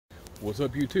What's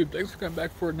up, YouTube? Thanks for coming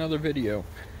back for another video.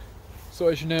 So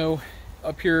as you know,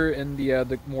 up here in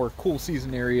the more cool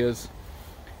season areas,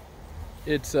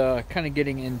 it's kind of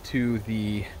getting into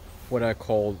the what I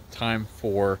call time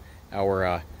for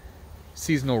our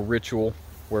seasonal ritual,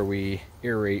 where we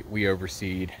aerate, we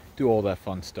overseed, do all that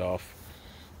fun stuff.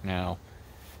 Now,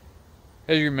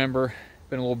 as you remember,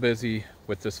 been a little busy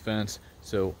with this fence,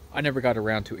 so I never got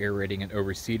around to aerating and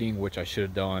overseeding, which I should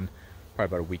have done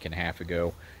probably about a week and a half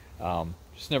ago.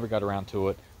 Just never got around to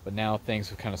it, but now things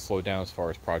have kind of slowed down as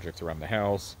far as projects around the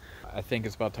house. I think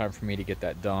it's about time for me to get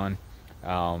that done.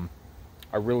 I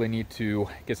really need to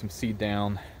get some seed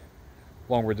down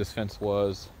along where this fence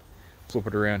was. Flip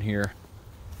it around here.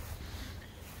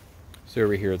 So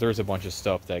over here, there's a bunch of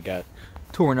stuff that got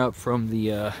torn up from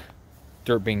the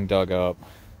dirt being dug up.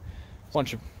 A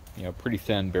bunch of, pretty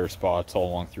thin bare spots all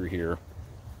along through here.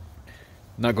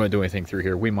 Not going to do anything through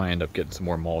here. We might end up getting some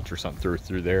more mulch or something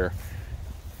through there.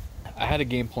 I had a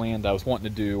game plan that I was wanting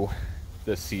to do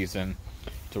this season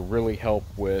to really help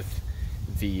with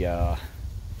the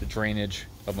drainage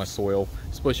of my soil,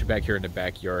 especially back here in the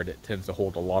backyard. It tends to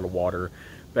hold a lot of water.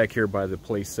 Back here by the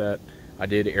play set, I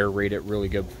did aerate it really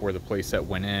good before the play set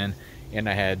went in, and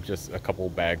I had just a couple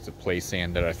of bags of play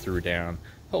sand that I threw down.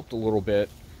 Helped a little bit.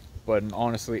 But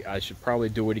honestly, I should probably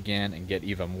do it again and get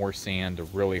even more sand to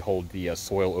really hold the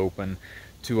soil open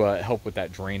to help with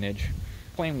that drainage.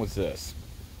 Plan was this.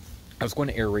 I was going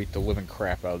to aerate the living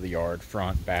crap out of the yard,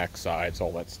 front, back, sides,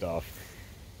 all that stuff.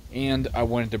 And I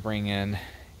wanted to bring in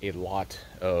a lot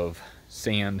of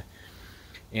sand,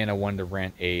 and I wanted to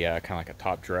rent a kind of like a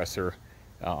top dresser,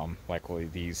 like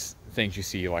these things you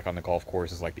see like on the golf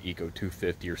courses, like the Eco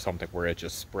 250 or something, where it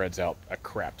just spreads out a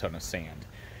crap ton of sand.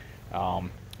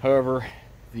 However,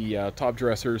 the top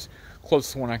dressers,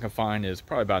 closest one I can find is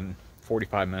probably about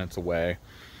 45 minutes away.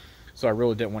 So I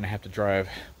really didn't want to have to drive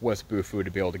West Bufu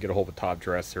to be able to get a hold of a top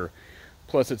dresser.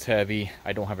 Plus it's heavy.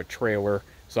 I don't have a trailer,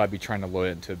 so I'd be trying to load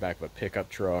it into the back of a pickup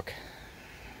truck.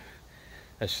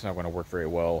 That's just not going to work very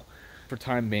well. For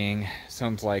time being,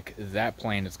 sounds like that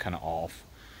plan is kind of off.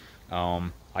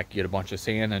 I could get a bunch of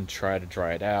sand and try to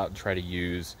dry it out and try to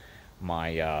use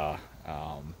my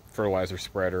fertilizer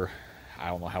spreader. I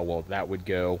don't know how well that would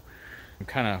go. I'm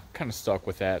kind of stuck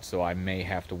with that, so I may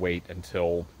have to wait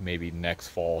until maybe next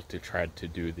fall to try to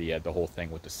do the whole thing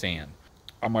with the sand.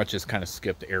 I might just kind of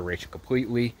skip the aeration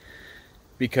completely,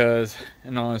 because,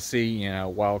 and honestly,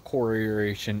 while core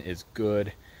aeration is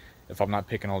good, if I'm not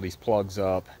picking all these plugs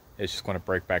up, it's just going to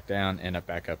break back down, end up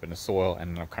back up in the soil,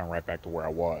 and then I'm kind of right back to where I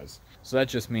was. So that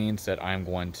just means that I'm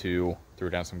going to throw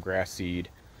down some grass seed,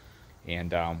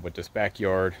 and with this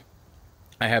backyard,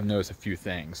 I have noticed a few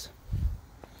things.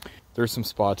 There's some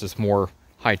spots that's more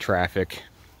high traffic.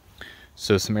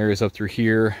 So some areas up through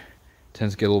here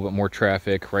tends to get a little bit more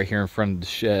traffic. Right here in front of the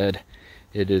shed,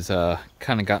 it is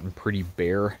kind of gotten pretty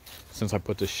bare since I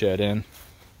put the shed in.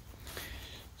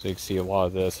 So you can see a lot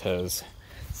of this has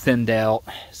thinned out.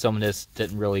 Some of this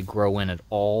didn't really grow in at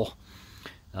all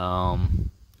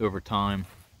over time.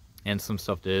 And some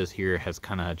stuff that is here has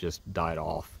kind of just died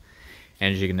off.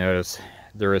 And as you can notice,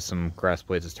 there is some grass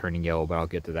blades that's turning yellow, but I'll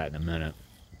get to that in a minute.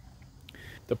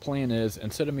 The plan is,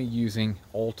 instead of me using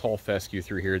all tall fescue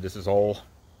through here, this is all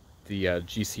the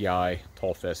GCI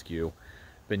tall fescue.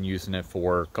 Been using it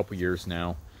for a couple years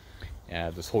now.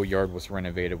 This whole yard was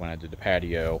renovated when I did the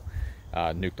patio.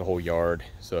 Nuked the whole yard.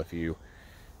 So if you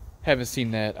haven't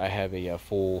seen that, I have a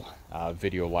full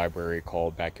video library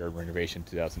called Backyard Renovation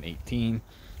 2018.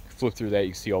 Flip through that,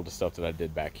 you can see all the stuff that I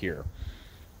did back here.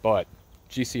 But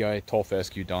GCI tall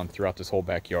fescue done throughout this whole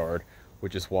backyard,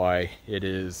 which is why it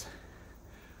is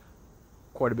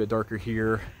quite a bit darker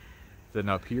here than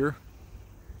up here.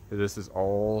 This is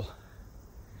all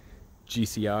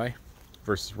GCI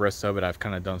versus the rest of it. I've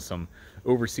kind of done some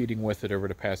overseeding with it over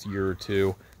the past year or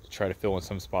two to try to fill in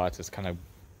some spots. It's kind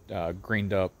of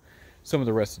greened up some of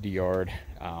the rest of the yard,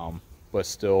 but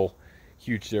still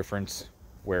huge difference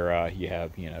where you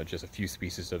have just a few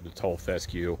species of the tall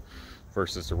fescue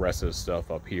versus the rest of the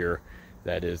stuff up here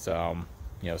that is some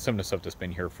of the stuff that's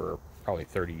been here for probably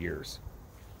 30 years.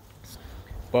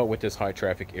 But with this high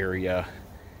traffic area,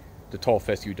 the tall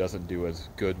fescue doesn't do as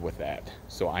good with that.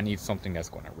 So I need something that's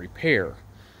going to repair.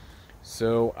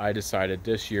 So I decided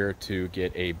this year to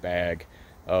get a bag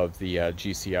of the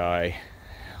GCI,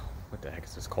 what the heck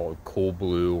is this called? Cool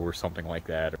Blue or something like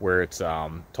that, where it's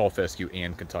tall fescue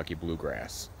and Kentucky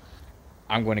bluegrass.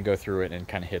 I'm going to go through it and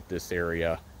kind of hit this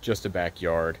area, just a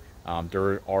backyard.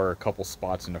 There are a couple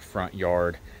spots in the front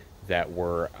yard that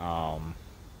were a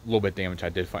little bit damaged. I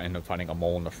did end up finding a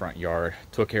mole in the front yard.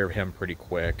 Took care of him pretty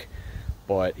quick.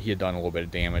 but he had done a little bit of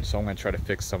damage, so I'm going to try to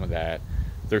fix some of that.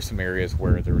 There's some areas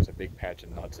where there was a big patch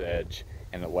of nuts edge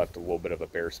and it left a little bit of a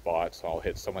bare spot, so I'll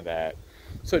hit some of that.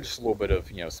 So just a little bit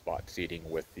of, you know, spot seeding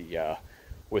with the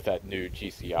with that new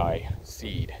GCI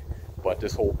seed. But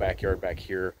this whole backyard back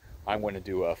here, I'm going to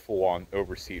do a full-on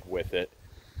overseed with it.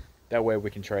 That way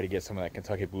we can try to get some of that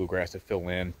Kentucky bluegrass to fill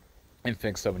in and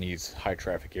fix some of these high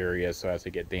traffic areas, so as they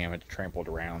get damaged, trampled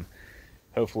around,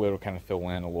 hopefully it'll kind of fill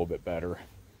in a little bit better.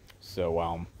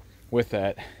 So with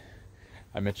that,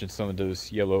 I mentioned some of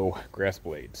those yellow grass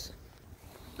blades.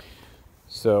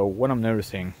 So what I'm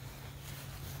noticing,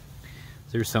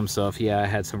 there's some stuff, yeah, I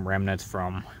had some remnants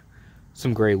from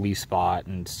some gray leaf spot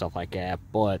and stuff like that,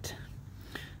 but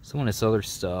some of this other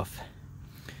stuff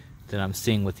that I'm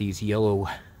seeing with these yellow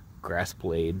grass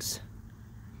blades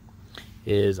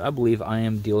is, I believe I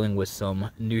am dealing with some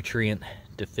nutrient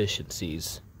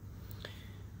deficiencies.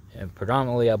 And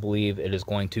predominantly I believe it is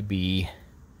going to be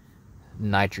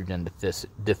nitrogen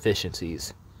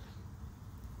deficiencies.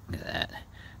 Look at that.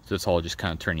 So it's all just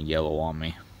kind of turning yellow on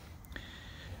me.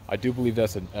 I do believe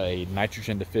that's a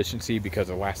nitrogen deficiency, because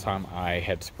the last time I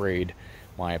had sprayed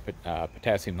my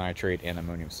potassium nitrate and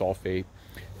ammonium sulfate,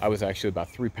 I was actually about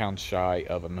 3 pounds shy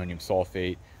of ammonium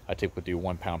sulfate. I typically do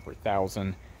 1 pound per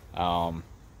thousand,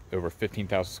 over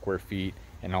 15,000 square feet,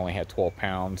 and I only had 12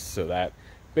 pounds. So that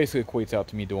basically equates out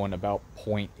to me doing about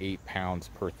 0.8 pounds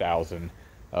per thousand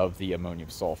of the ammonium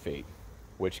sulfate,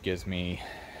 which gives me,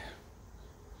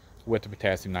 with the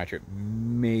potassium nitrate,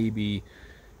 maybe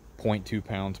 0.2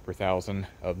 pounds per thousand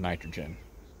of nitrogen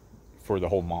for the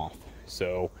whole month.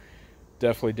 So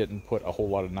definitely didn't put a whole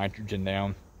lot of nitrogen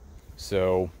down.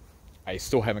 So I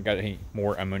still haven't got any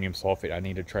more ammonium sulfate. I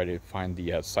need to try to find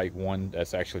the site one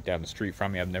that's actually down the street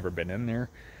from me. I've never been in there.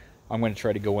 I'm going to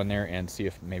try to go in there and see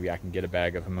if maybe I can get a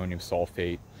bag of ammonium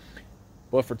sulfate.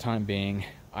 But for time being,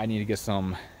 I need to get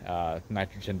some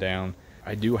nitrogen down.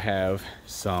 I do have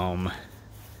some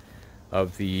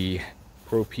of the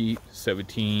Propete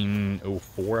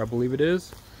 1704, I believe it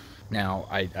is. Now,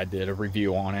 I did a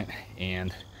review on it,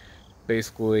 and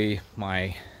basically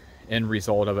my end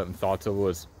result of it and thoughts of it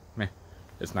was, meh,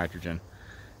 it's nitrogen.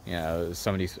 You know,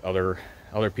 some of these other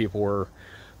people were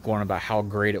going about how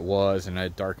great it was, and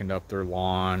it darkened up their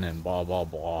lawn and blah blah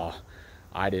blah.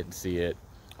 I didn't see it.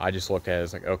 I just looked at it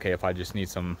as like, okay, if I just need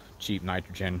some cheap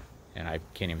nitrogen, and I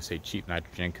can't even say cheap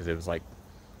nitrogen because it was like,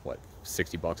 what,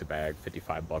 60 bucks a bag,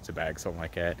 55 bucks a bag, something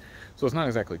like that. So it's not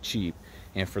exactly cheap,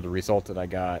 and for the result that I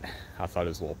got, I thought it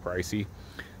was a little pricey.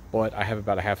 But I have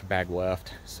about a half a bag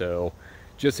left, so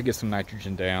just to get some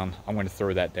nitrogen down, I'm going to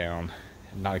throw that down.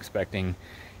 I'm not expecting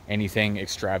anything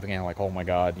extravagant, like, oh my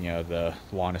god, you know, the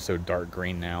lawn is so dark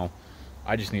green now.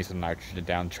 I just need some nitrogen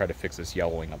down to try to fix this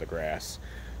yellowing of the grass.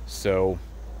 So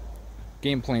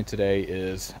game plan today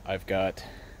is, I've got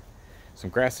some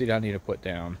grass seed I need to put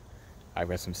down. I've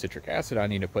got some citric acid I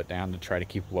need to put down to try to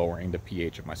keep lowering the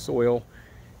pH of my soil,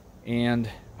 and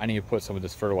I need to put some of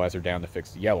this fertilizer down to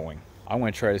fix the yellowing. I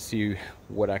want to try to see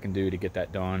what I can do to get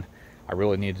that done. I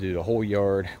really need to do the whole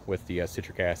yard with the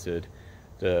citric acid,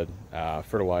 the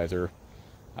fertilizer,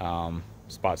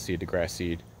 spot seed, the grass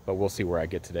seed, but we'll see where I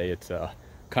get today. It's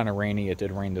kind of rainy. It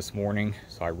did rain this morning,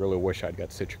 so I really wish I'd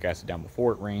got citric acid down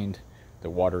before it rained to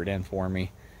water it in for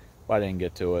me, but I didn't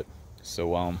get to it.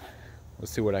 So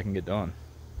let's see what I can get done.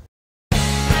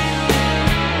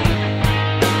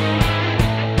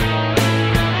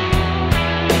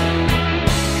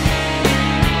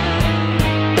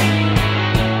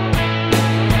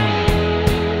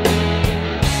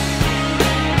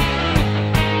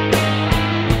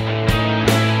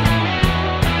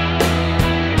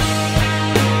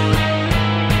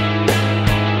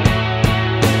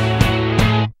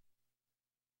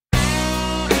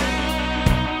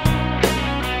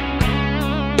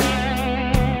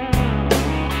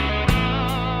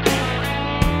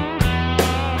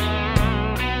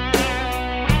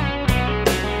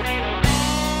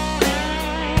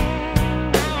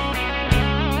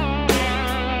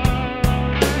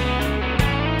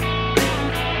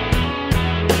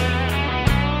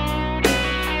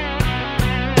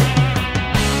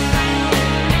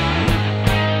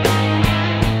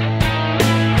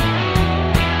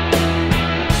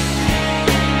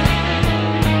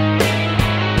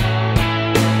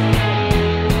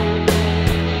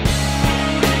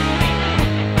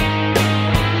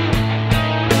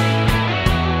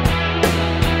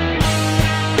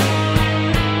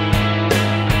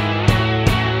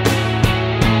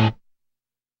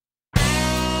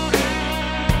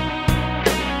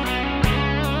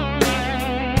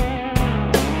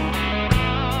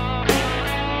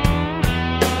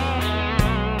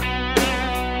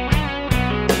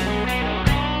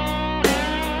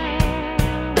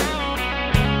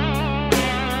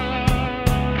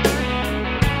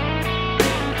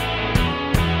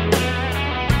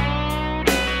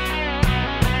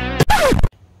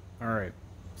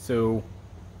 So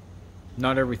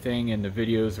not everything in the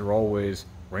videos are always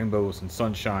rainbows and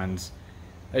sunshines.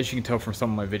 As you can tell from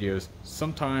some of my videos,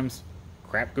 sometimes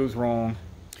crap goes wrong.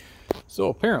 So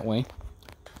apparently,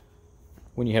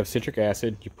 when you have citric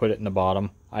acid, you put it in the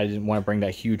bottom. I didn't want to bring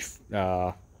that huge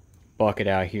bucket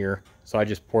out here, so I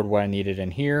just poured what I needed in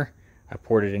here. I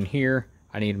poured it in here.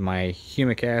 I needed my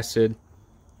humic acid,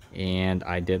 and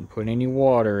I didn't put any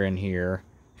water in here.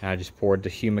 And I just poured the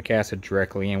humic acid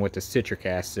directly in with the citric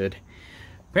acid.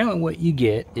 Apparently what you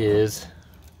get is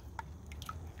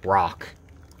rock.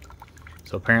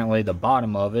 So apparently the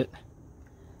bottom of it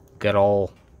got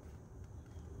all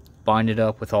binded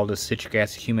up with all this citric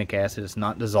acid, humic acid. It's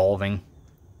not dissolving.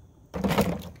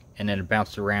 And then it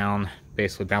bounced around,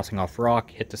 basically bouncing off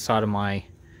rock, hit the side of my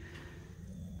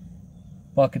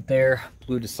bucket there,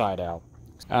 blew the side out.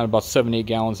 I had about 7-8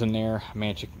 gallons in there. I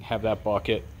managed to have that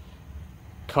bucket.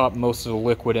 Caught most of the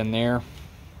liquid in there.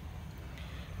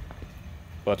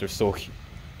 But there's still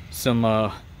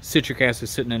some citric acid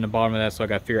sitting in the bottom of that, so I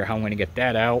got to figure out how I'm going to get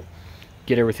that out.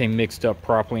 Get everything mixed up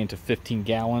properly into 15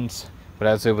 gallons. But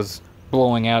as it was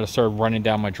blowing out, it started running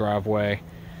down my driveway.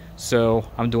 So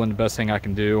I'm doing the best thing I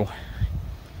can do.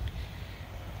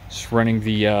 Just running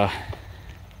the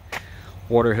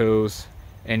water hose,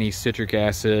 any citric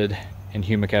acid and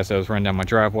humic acid that was running down my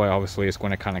driveway. Obviously it's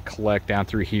going to kind of collect down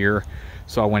through here.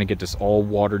 So I want to get this all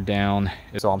watered down.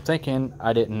 So I'm thinking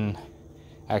I didn't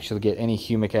actually get any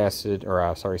humic acid,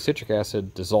 or sorry, citric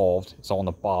acid dissolved. It's all on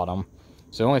the bottom.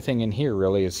 So the only thing in here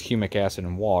really is humic acid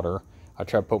and water. I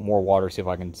tried to put more water, see if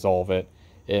I can dissolve it.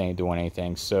 It ain't doing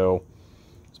anything. So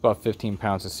it's about 15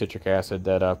 pounds of citric acid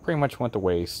that pretty much went to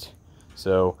waste.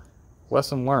 So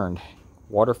lesson learned.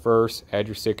 Water first, add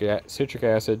your citric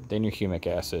acid, then your humic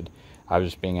acid. I was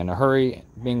just being in a hurry,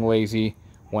 being lazy,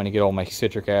 wanting to get all my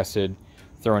citric acid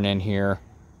thrown in here,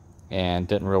 and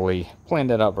didn't really plan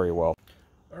that out very well.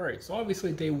 Alright, so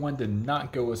obviously day one did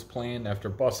not go as planned after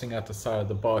busting out the side of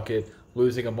the bucket,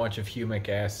 losing a bunch of humic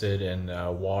acid and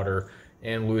water,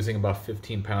 and losing about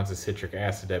 15 pounds of citric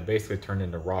acid that basically turned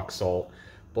into rock salt.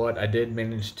 But I did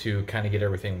manage to kind of get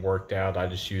everything worked out. I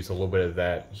just used a little bit of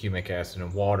that humic acid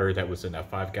and water that was in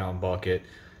that 5-gallon bucket,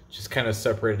 just kind of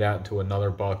separated out into another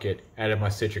bucket, added my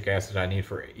citric acid I need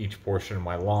for each portion of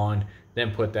my lawn,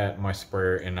 then put that in my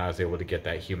sprayer, and I was able to get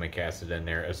that humic acid in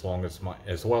there as well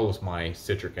as my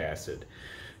citric acid.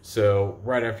 So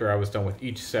right after I was done with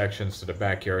each section, so the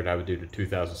backyard I would do the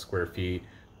 2,000 square feet,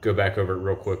 go back over it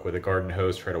real quick with a garden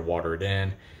hose, try to water it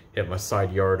in, hit my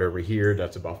side yard over here,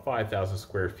 that's about 5,000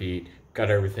 square feet, got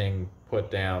everything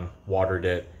put down, watered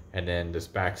it, and then this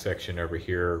back section over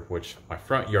here, which my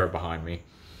front yard behind me,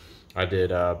 I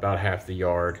did about half the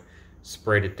yard,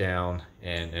 sprayed it down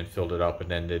and filled it up,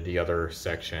 and then did the other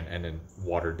section and then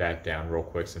watered that down real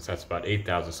quick, since that's about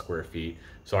 8,000 square feet.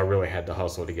 So I really had to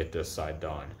hustle to get this side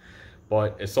done.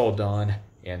 But it's all done,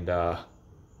 and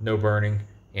no burning,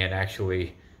 and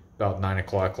actually about 9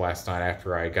 o'clock last night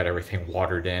after I got everything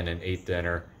watered in and ate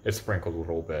dinner, it sprinkled a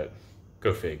little bit.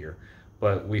 Go figure.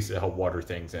 But at least it helped water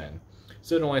things in.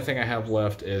 So the only thing I have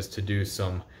left is to do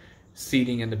some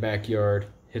seeding in the backyard,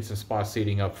 hit some spot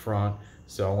seeding up front.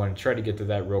 So I want to try to get to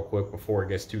that real quick before it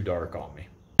gets too dark on me.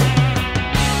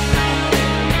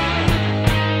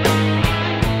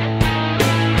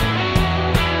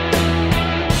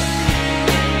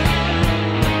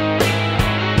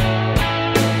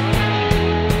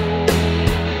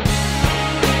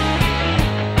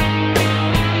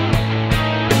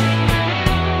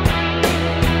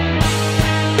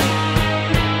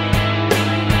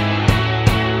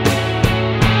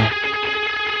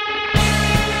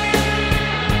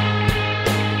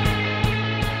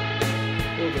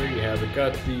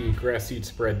 Got the grass seed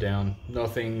spread down.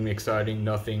 Nothing exciting,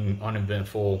 nothing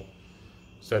uneventful,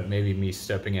 except maybe me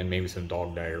stepping in maybe some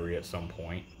dog diarrhea at some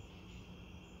point.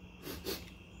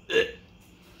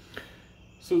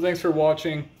 So thanks for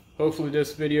watching. Hopefully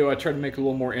this video, I tried to make it a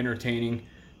little more entertaining.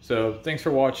 So thanks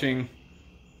for watching.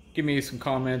 Give me some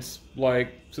comments,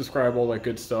 like, subscribe, all that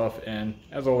good stuff. And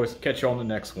as always, catch you on the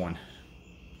next one.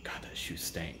 God, that shoe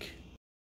stank.